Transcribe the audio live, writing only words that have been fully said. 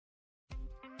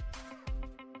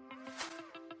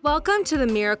Welcome to the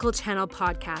Miracle Channel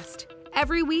podcast.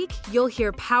 Every week, you'll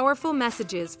hear powerful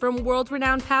messages from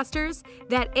world-renowned pastors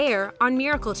that air on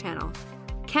Miracle Channel,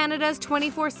 Canada's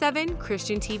 24/7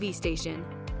 Christian TV station.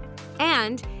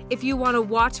 And if you want to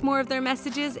watch more of their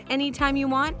messages anytime you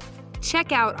want,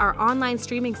 check out our online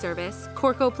streaming service,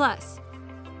 Corco Plus.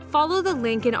 Follow the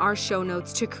link in our show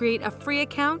notes to create a free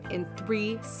account in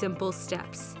 3 simple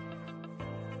steps.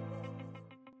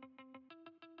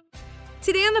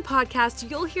 Today on the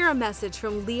podcast, you'll hear a message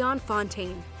from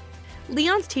Fontaine.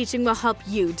 Leon's teaching will help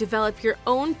you develop your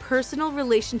own personal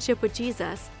relationship with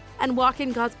Jesus and walk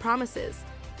in God's promises.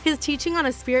 His teaching on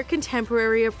a spirit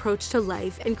contemporary approach to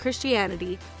life and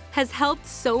Christianity has helped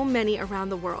so many around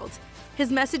the world.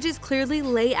 His messages clearly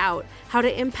lay out how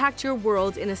to impact your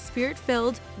world in a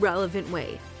spirit-filled, relevant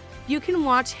way. You can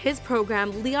watch his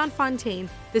program,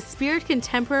 Fontaine, The Spirit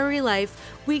Contemporary Life,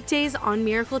 weekdays on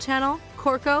Miracle Channel,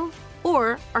 Corco,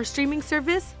 or our streaming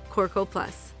service, Corco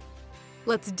Plus.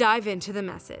 Let's dive into the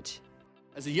message.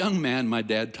 As a young man, my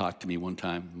dad talked to me one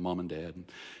time, mom and dad,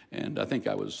 and I think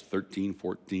I was 13,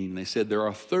 14. And they said there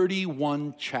are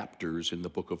 31 chapters in the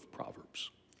book of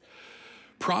Proverbs.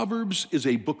 Proverbs is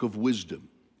a book of wisdom.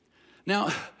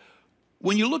 Now,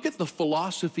 when you look at the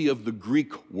philosophy of the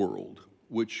Greek world,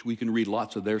 which we can read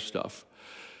lots of their stuff,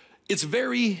 it's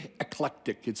very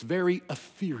eclectic, it's very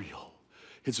ethereal.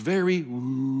 It's very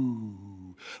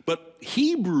woo. But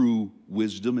Hebrew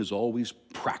wisdom is always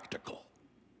practical.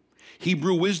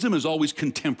 Hebrew wisdom is always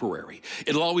contemporary.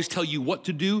 It'll always tell you what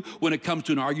to do when it comes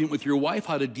to an argument with your wife,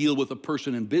 how to deal with a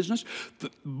person in business.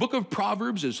 The book of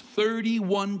Proverbs is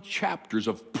 31 chapters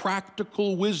of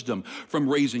practical wisdom, from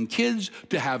raising kids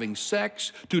to having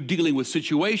sex to dealing with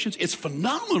situations. It's a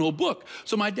phenomenal book.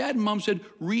 So my dad and mom said,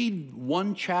 read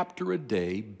 1 chapter a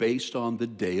day based on the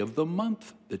day of the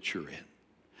month that you're in.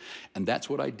 And that's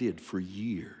what I did for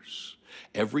years.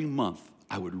 Every month,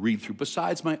 I would read through,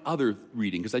 besides my other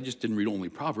reading, because I just didn't read only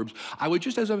Proverbs, I would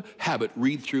just as a habit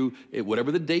read through it,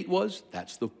 whatever the date was,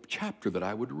 that's the chapter that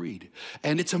I would read.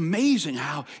 And it's amazing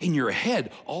how in your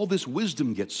head, all this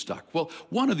wisdom gets stuck. Well,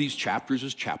 one of these chapters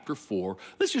is chapter 4.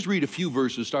 Let's just read a few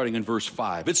verses starting in verse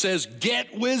 5. It says,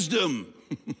 get wisdom.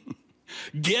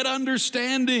 Get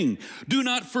understanding. Do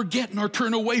not forget nor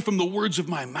turn away from the words of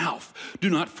my mouth. Do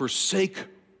not forsake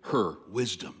her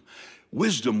wisdom.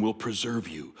 Wisdom will preserve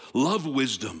you. Love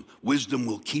wisdom. Wisdom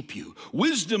will keep you.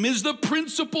 Wisdom is the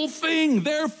principal thing.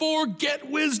 Therefore, get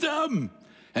wisdom.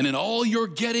 And in all you're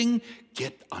getting,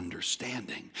 get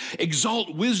understanding.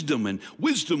 Exalt wisdom, and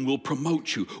wisdom will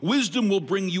promote you. Wisdom will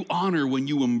bring you honor when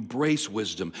you embrace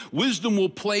wisdom. Wisdom will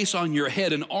place on your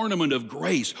head an ornament of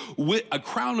grace, a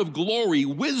crown of glory.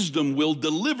 Wisdom will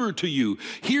deliver to you.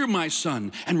 Hear, my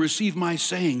son, and receive my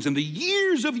sayings, and the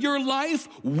years of your life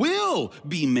will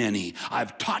be many.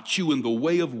 I've taught you in the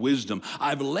way of wisdom.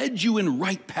 I've led you in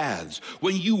right paths.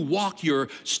 When you walk, your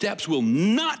steps will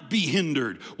not be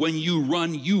hindered. When you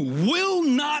run, you will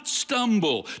not stumble.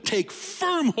 Take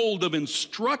firm hold of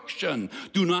instruction.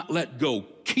 Do not let go.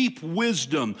 Keep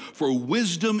wisdom, for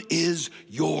wisdom is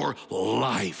your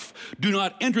life. Do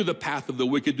not enter the path of the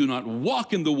wicked. Do not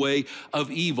walk in the way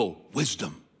of evil.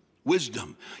 Wisdom.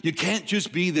 Wisdom. You can't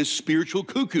just be this spiritual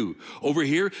cuckoo over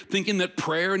here thinking that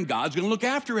prayer and God's going to look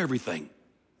after everything.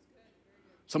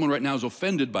 Someone right now is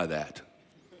offended by that.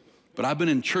 But I've been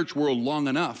in church world long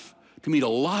enough to meet a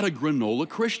lot of granola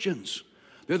Christians.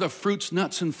 They're the fruits,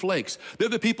 nuts, and flakes. They're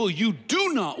the people you do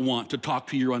not want to talk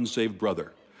to your unsaved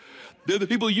brother. They're the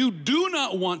people you do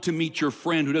not want to meet your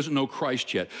friend who doesn't know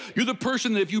Christ yet. You're the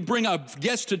person that if you bring a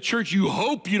guest to church, you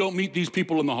hope you don't meet these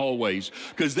people in the hallways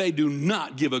because they do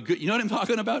not give a good, you know what I'm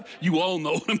talking about? You all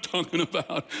know what I'm talking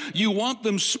about. You want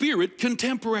them spirit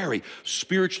contemporary.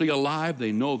 Spiritually alive,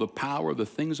 they know the power of the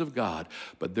things of God,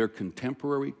 but they're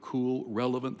contemporary, cool,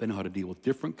 relevant. They know how to deal with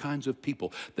different kinds of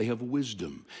people. They have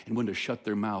wisdom and when to shut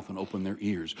their mouth and open their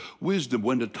ears. Wisdom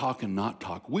when to talk and not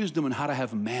talk. Wisdom in how to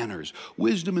have manners.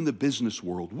 Wisdom in the business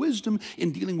world, wisdom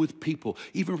in dealing with people,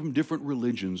 even from different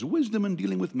religions, wisdom in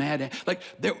dealing with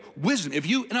wisdom.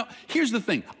 Here's the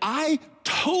thing. I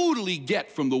totally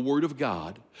get from the Word of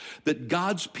God that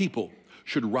God's people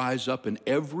should rise up in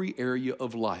every area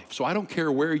of life. So I don't care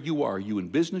where you are, you in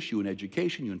business, you in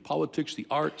education, you in politics, the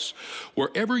arts,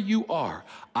 wherever you are,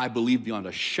 I believe beyond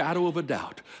a shadow of a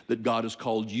doubt that God has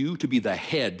called you to be the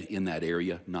head in that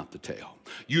area, not the tail.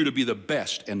 You're to be the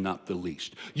best and not the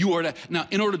least. Now,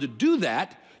 in order to do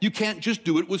that, you can't just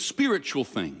do it with spiritual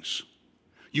things.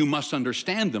 You must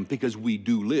understand them because we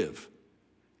do live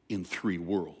in 3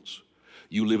 worlds.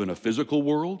 You live in a physical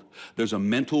world, there's a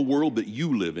mental world that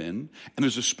you live in, and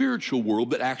there's a spiritual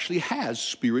world that actually has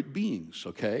spirit beings,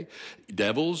 okay?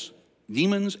 Devils,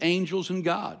 demons, angels, and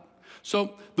God.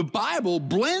 So the Bible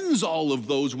blends all of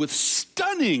those with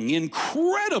stunning,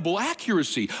 incredible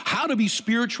accuracy. How to be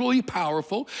spiritually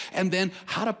powerful, and then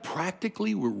how to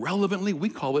practically, relevantly, we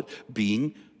call it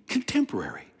being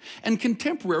contemporary. And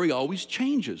contemporary always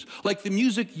changes. Like the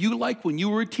music you like when you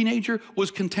were a teenager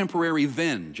was contemporary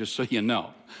then, just so you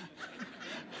know.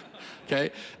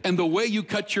 Okay? And the way you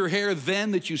cut your hair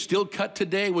then that you still cut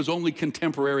today was only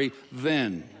contemporary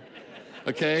then.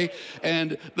 Okay?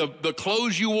 And the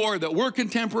clothes you wore that were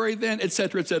contemporary then, et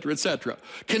cetera, et cetera, et cetera.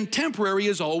 Contemporary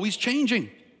is always changing.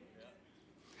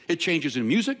 It changes in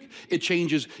music. It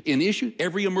changes in issues.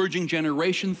 Every emerging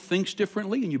generation thinks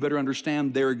differently, and you better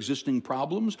understand their existing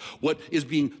problems, what is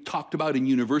being talked about in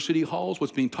university halls,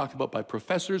 what's being talked about by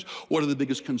professors, what are the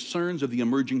biggest concerns of the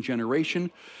emerging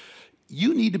generation.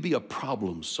 You need to be a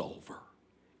problem solver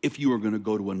if you are going to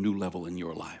go to a new level in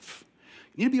your life.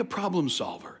 You need to be a problem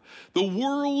solver. The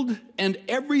world and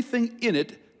everything in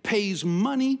it pays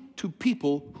money to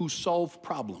people who solve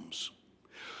problems.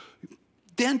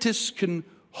 Dentists can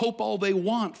hope all they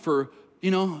want for,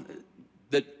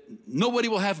 that nobody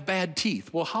will have bad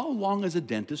teeth. Well, how long is a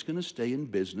dentist going to stay in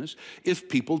business if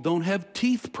people don't have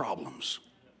teeth problems?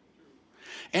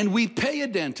 And we pay a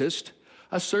dentist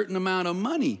a certain amount of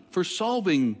money for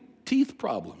solving teeth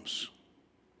problems.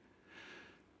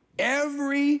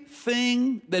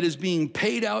 Everything that is being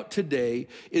paid out today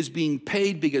is being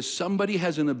paid because somebody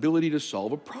has an ability to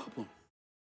solve a problem.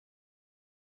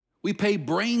 We pay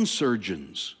brain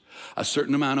surgeons a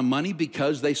certain amount of money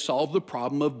because they solve the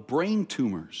problem of brain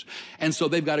tumors. And so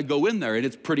they've got to go in there, and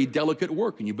it's pretty delicate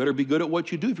work, and you better be good at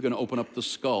what you do if you're going to open up the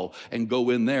skull and go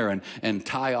in there and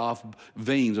tie off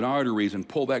veins and arteries and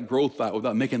pull that growth out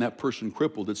without making that person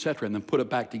crippled, et cetera, and then put it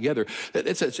back together.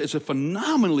 It's a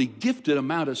phenomenally gifted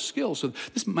amount of skill, so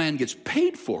this man gets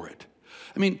paid for it.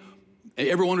 I mean,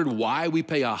 ever wondered why we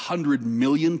pay $100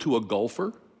 million to a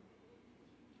golfer?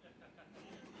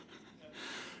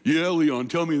 Yeah, Leon,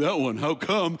 tell me that one. How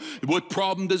come? What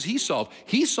problem does he solve?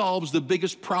 He solves the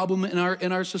biggest problem in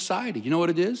our society. You know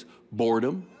what it is?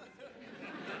 Boredom.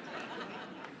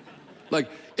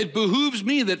 Like, it behooves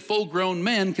me that full-grown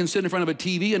men can sit in front of a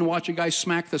TV and watch a guy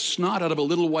smack the snot out of a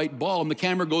little white ball, and the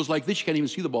camera goes like this, you can't even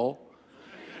see the ball.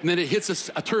 And then it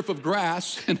hits a turf of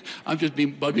grass, and I'm just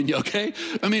bugging you, okay?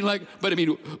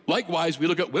 Likewise, we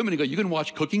look at women and go, you can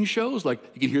watch cooking shows, like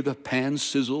you can hear the pan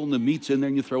sizzle and the meat's in there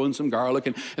and you throw in some garlic.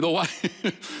 And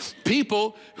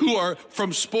people who are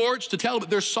from sports to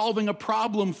television, they're solving a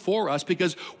problem for us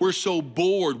because we're so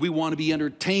bored. We want to be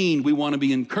entertained. We want to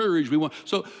be encouraged.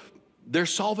 So they're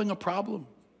solving a problem.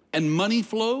 And money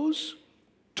flows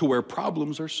to where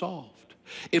problems are solved.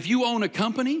 If you own a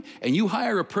company and you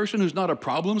hire a person who's not a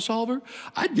problem solver,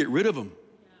 I'd get rid of them.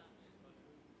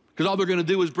 Because all they're going to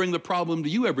do is bring the problem to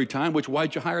you every time,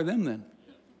 why'd you hire them then?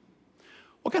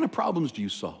 What kind of problems do you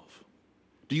solve?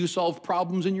 Do you solve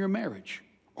problems in your marriage,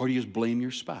 or do you just blame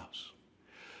your spouse?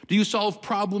 Do you solve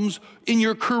problems in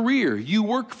your career? You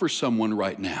work for someone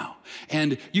right now,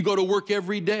 and you go to work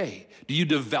every day. Do you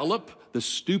develop the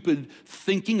stupid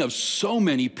thinking of so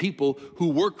many people who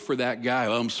work for that guy?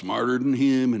 Oh, I'm smarter than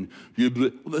him. And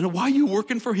then why are you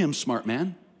working for him, smart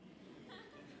man?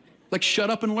 Like, shut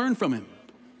up and learn from him.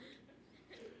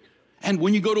 And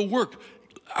when you go to work,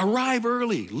 arrive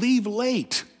early, leave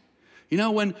late.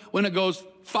 When it goes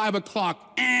 5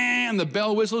 o'clock and the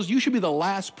bell whistles, you should be the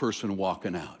last person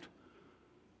walking out.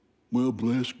 Well,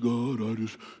 bless God,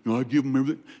 I give him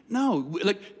everything. No,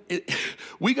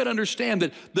 we got to understand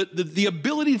that the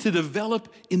ability to develop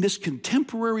in this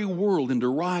contemporary world and to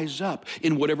rise up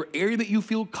in whatever area that you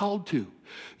feel called to,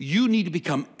 you need to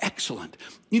become excellent.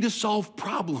 You need to solve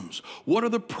problems. What are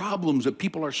the problems that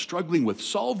people are struggling with?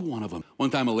 Solve one of them. One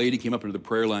time a lady came up into the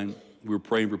prayer line. We were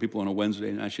praying for people on a Wednesday,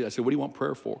 and I said, what do you want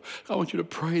prayer for? I want you to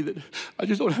pray that I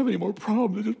just don't have any more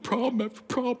problems. There's problem after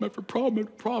problem after problem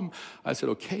after problem. I said,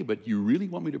 okay, but you really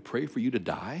want me to pray for you to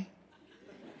die?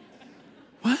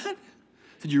 What? I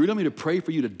said, you really want me to pray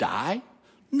for you to die?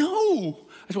 No.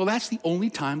 I said, well, that's the only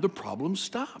time the problems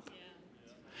stop.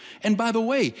 And by the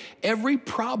way, every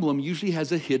problem usually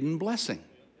has a hidden blessing.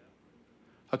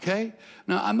 Okay?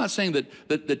 Now, I'm not saying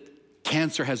that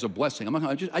cancer has a blessing.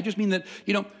 I just mean that,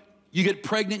 you get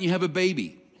pregnant and you have a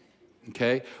baby,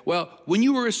 okay? Well, when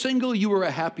you were a single, you were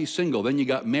a happy single. Then you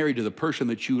got married to the person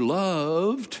that you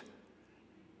loved.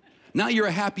 Now you're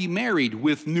a happy married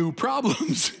with new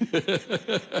problems.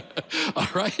 All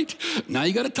right? Now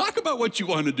you got to talk about what you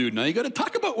want to do. Now you got to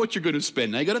talk about what you're going to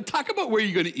spend. Now you got to talk about where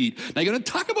you're going to eat. Now you got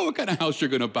to talk about what kind of house you're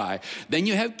going to buy. Then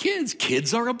you have kids.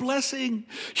 Kids are a blessing.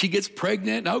 She gets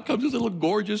pregnant. Now comes this little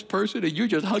gorgeous person, and you're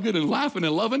just hugging and laughing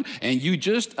and loving, and you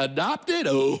just adopted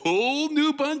a whole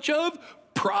new bunch of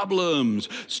problems.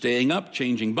 Staying up,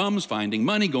 changing bums, finding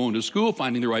money, going to school,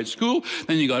 finding the right school.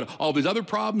 Then you got all these other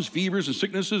problems, fevers and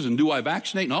sicknesses, and do I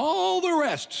vaccinate, and all the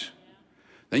rest.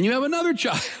 Then you have another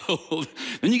child.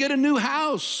 Then you get a new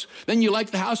house. Then you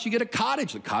like the house, you get a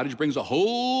cottage. The cottage brings a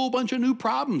whole bunch of new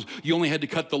problems. You only had to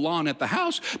cut the lawn at the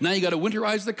house. Now you got to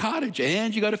winterize the cottage,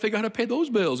 and you got to figure out how to pay those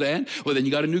bills. And, well, then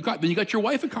you got a new car. Then you got your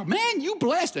wife a car. Man, you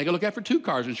blessed. I got to look after 2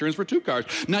 cars, insurance for 2 cars.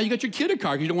 Now you got your kid a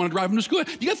car because you don't want to drive him to school.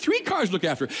 You got 3 cars to look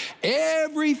after.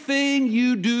 Everything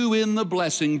you do in the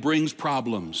blessing brings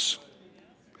problems.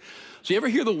 So you ever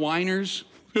hear the whiners?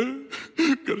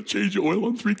 Got to change the oil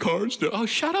on 3 cars. Oh,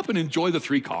 shut up and enjoy the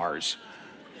 3 cars.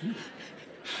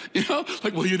 You know,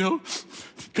 like, well, got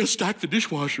to stack the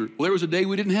dishwasher. Well, there was a day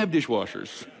we didn't have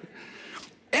dishwashers.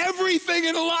 Everything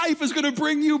in life is going to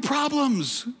bring you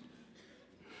problems.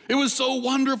 It was so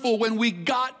wonderful when we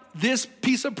got this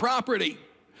piece of property.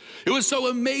 It was so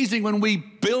amazing when we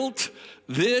built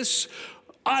this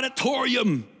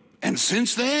auditorium. And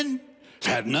since then, it's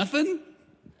had nothing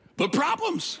but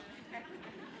problems.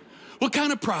 What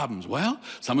kind of problems? Well,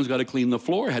 someone's got to clean the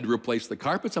floor, had to replace the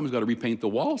carpet, someone's got to repaint the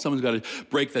wall, someone's got to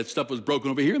break that stuff was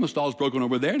broken over here, and the stall's broken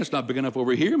over there, and it's not big enough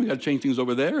over here, and we got to change things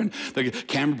over there, and the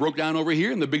camera broke down over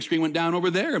here, and the big screen went down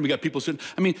over there, and we got people sitting.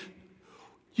 I mean,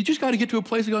 you just got to get to a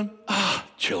place of going,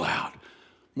 chill out.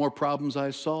 More problems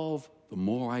I solve, the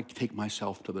more I take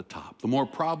myself to the top. The more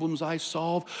problems I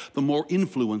solve, the more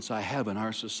influence I have in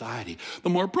our society. The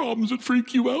more problems that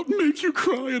freak you out and make you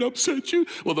cry and upset you,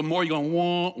 well, the more you're going,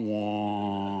 wah,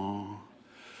 wah.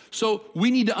 So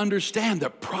we need to understand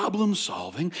that problem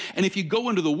solving, and if you go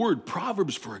into the word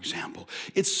Proverbs, for example,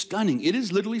 it's stunning. It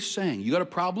is literally saying, you got a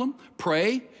problem?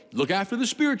 Pray, look after the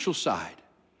spiritual side.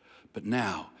 But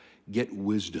now, get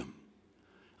wisdom.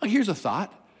 Now, here's a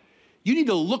thought. You need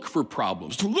to look for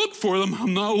problems. To look for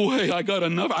them, no way, I got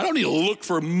enough. I don't need to look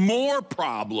for more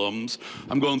problems.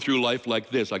 I'm going through life like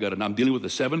this. I'm dealing with the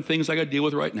 7 things I got to deal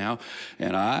with right now,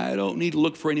 and I don't need to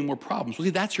look for any more problems. Well,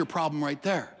 see, that's your problem right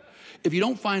there. If you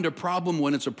don't find a problem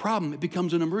when it's a problem, it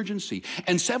becomes an emergency.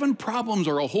 And 7 problems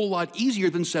are a whole lot easier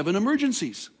than 7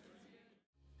 emergencies.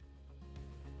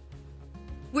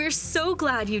 We're so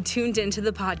glad you tuned into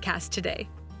the podcast today.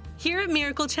 Here at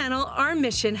Miracle Channel, our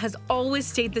mission has always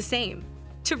stayed the same,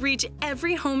 to reach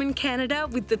every home in Canada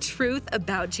with the truth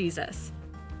about Jesus.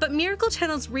 But Miracle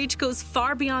Channel's reach goes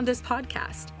far beyond this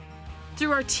podcast.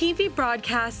 Through our TV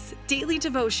broadcasts, daily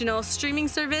devotional, streaming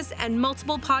service, and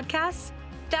multiple podcasts,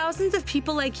 thousands of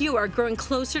people like you are growing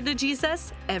closer to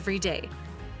Jesus every day.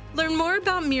 Learn more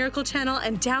about Miracle Channel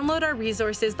and download our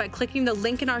resources by clicking the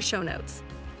link in our show notes.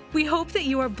 We hope that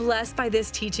you are blessed by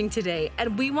this teaching today,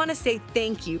 and we want to say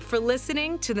thank you for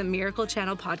listening to the Miracle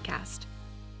Channel podcast.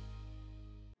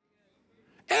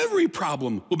 Every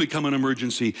problem will become an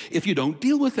emergency if you don't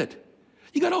deal with it.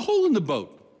 You got a hole in the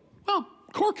boat. Well,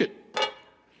 cork it.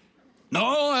 No,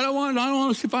 I don't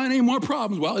want to find any more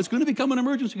problems. Well, it's going to become an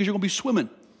emergency because you're going to be swimming.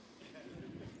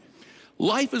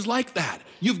 Life is like that.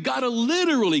 You've got to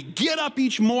literally get up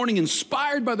each morning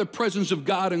inspired by the presence of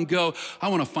God and go, I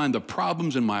want to find the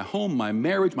problems in my home, my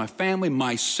marriage, my family,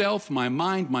 myself, my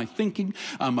mind, my thinking,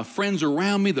 my friends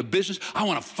around me, the business. I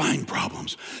want to find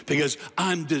problems because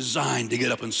I'm designed to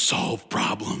get up and solve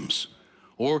problems.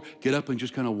 Or get up and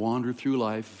just kind of wander through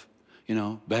life,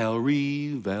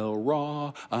 Val-ree,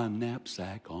 Val-raw, a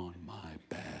knapsack on my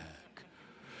back.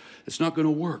 It's not going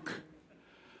to work.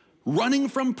 Running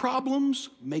from problems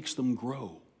makes them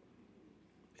grow.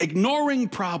 Ignoring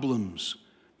problems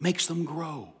makes them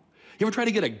grow. You ever try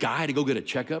to get a guy to go get a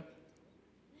checkup?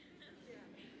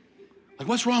 Like,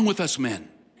 what's wrong with us men?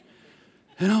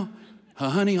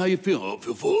 Honey, how you feel? Oh, I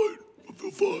feel fine. I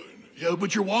feel fine. Yeah,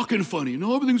 but you're walking funny.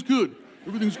 No, everything's good.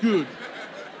 Everything's good.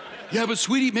 Yeah, but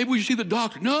sweetie, maybe we should see the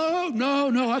doctor.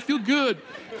 No, I feel good.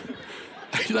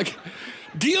 Like,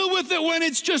 deal with it when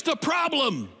it's just a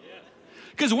problem.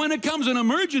 Because when it comes an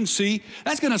emergency,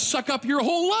 that's going to suck up your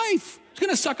whole life. It's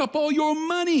going to suck up all your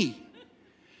money.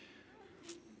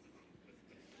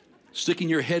 Sticking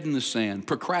your head in the sand,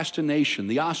 procrastination,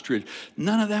 the ostrich,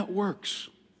 none of that works.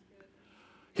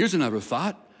 Here's another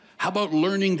thought. How about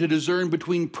learning to discern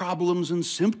between problems and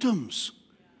symptoms?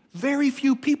 Very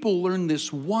few people learn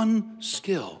this one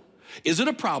skill. Is it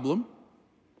a problem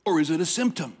or is it a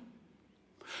symptom?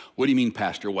 What do you mean,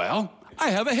 Pastor? Well, I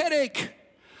have a headache.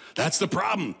 That's the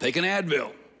problem. Take an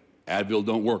Advil. Advil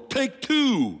don't work. Take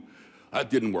 2. That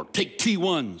didn't work. Take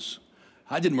T1s.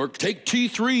 That didn't work. Take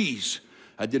T3s.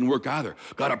 That didn't work either.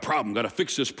 Got a problem. Got to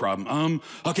fix this problem.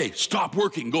 Okay, stop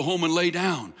working. Go home and lay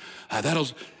down.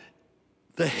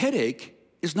 The headache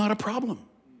is not a problem.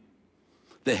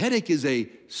 The headache is a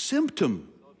symptom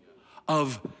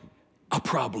of a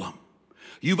problem.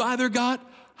 You've either got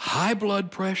high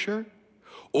blood pressure,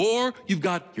 or you've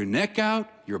got your neck out,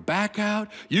 your back out.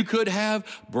 You could have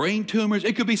brain tumors.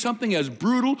 It could be something as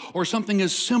brutal or something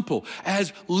as simple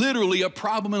as literally a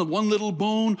problem in one little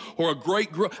bone or a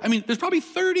great growth. I mean, there's probably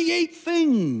 38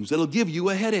 things that'll give you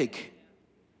a headache.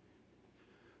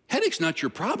 Headache's not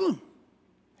your problem.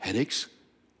 Headache's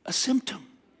a symptom.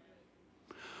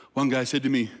 One guy said to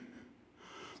me,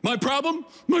 my problem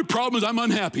is I'm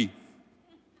unhappy.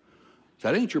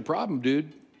 That ain't your problem,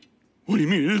 dude. What do you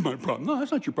mean? It is my problem. No,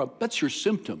 that's not your problem. That's your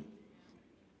symptom.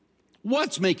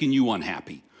 What's making you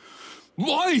unhappy?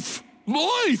 Life.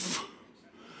 I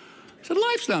said,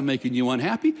 life's not making you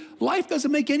unhappy. Life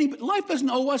doesn't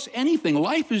owe us anything.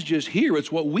 Life is just here.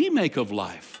 It's what we make of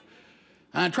life.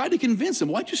 And I tried to convince him,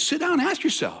 why don't you sit down and ask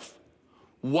yourself,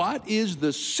 what is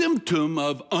the symptom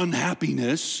of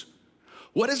unhappiness?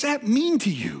 What does that mean to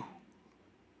you?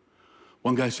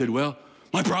 One guy said, well,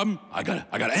 my problem, I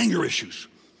got anger issues.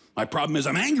 My problem is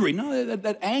I'm angry. No,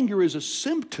 that anger is a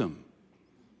symptom.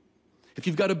 If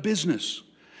you've got a business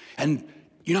and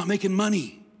you're not making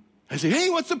money, I say, hey,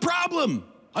 what's the problem?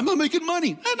 I'm not making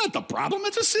money. That's not the problem.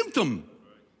 It's a symptom.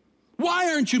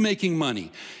 Why aren't you making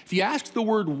money? If you ask the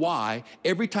word why,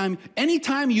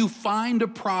 anytime you find a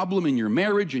problem in your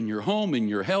marriage, in your home, in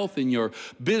your health, in your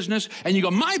business, and you go,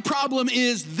 my problem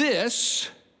is this,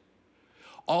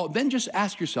 then just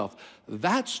ask yourself,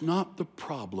 that's not the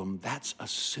problem, that's a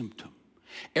symptom.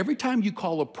 Every time you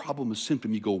call a problem a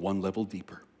symptom, you go one level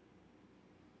deeper.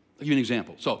 I'll give you an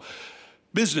example. So,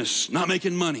 business, not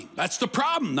making money. That's the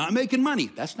problem, not making money.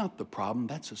 That's not the problem,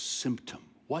 that's a symptom.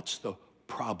 What's the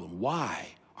problem? Why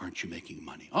aren't you making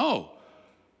money? Oh,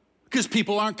 because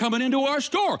people aren't coming into our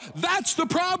store. That's the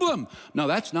problem. No,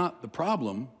 that's not the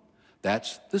problem,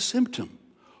 that's the symptom.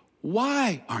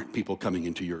 Why aren't people coming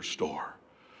into your store?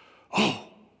 Oh,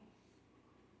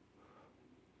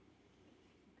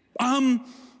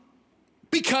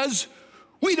 because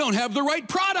we don't have the right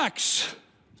products.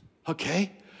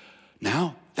 Okay,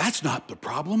 now that's not the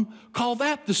problem. Call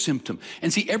that the symptom.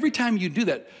 And see, every time you do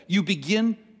that, you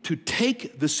begin to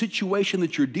take the situation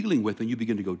that you're dealing with and you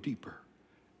begin to go deeper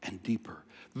and deeper.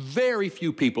 Very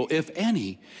few people, if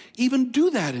any, even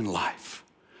do that in life.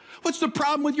 What's the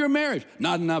problem with your marriage?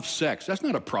 Not enough sex. That's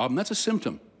not a problem, that's a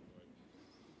symptom.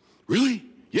 Really?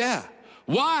 Yeah.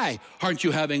 Why aren't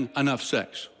you having enough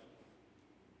sex?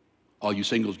 All you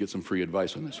singles get some free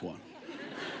advice on this one.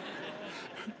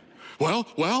 Well,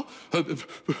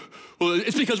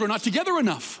 it's because we're not together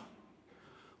enough.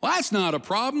 Well, that's not a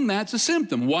problem, that's a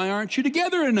symptom. Why aren't you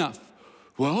together enough?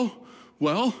 Well,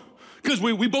 because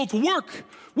we both work.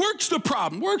 Work's the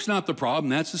problem. Work's not the problem,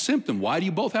 that's the symptom. Why do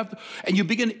you both have to? And you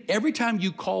begin, every time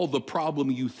you call the problem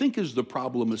you think is the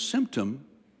problem a symptom,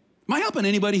 am I helping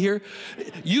anybody here?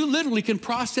 You literally can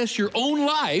process your own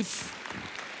life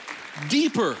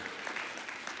deeper.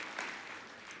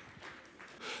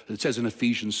 It says in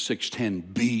Ephesians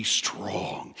 6:10, be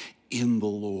strong in the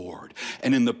Lord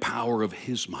and in the power of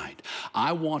his might.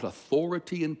 I want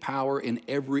authority and power in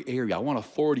every area. I want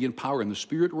authority and power in the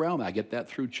spirit realm. I get that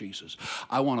through Jesus.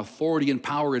 I want authority and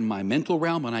power in my mental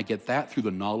realm, and I get that through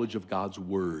the knowledge of God's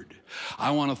word.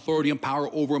 I want authority and power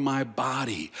over my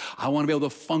body. I want to be able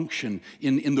to function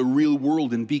in the real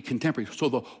world and be contemporary. So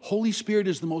the Holy Spirit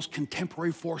is the most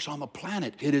contemporary force on the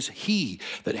planet. It is he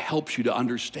that helps you to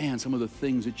understand some of the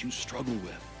things that you struggle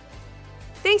with.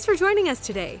 Thanks for joining us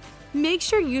today. Make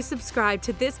sure you subscribe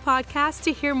to this podcast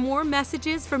to hear more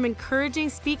messages from encouraging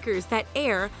speakers that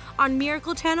air on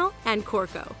Miracle Channel and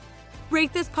Corco.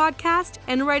 Rate this podcast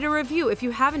and write a review if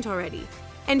you haven't already.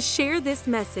 And share this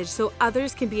message so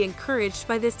others can be encouraged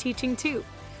by this teaching too.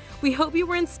 We hope you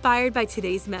were inspired by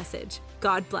today's message.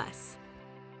 God bless.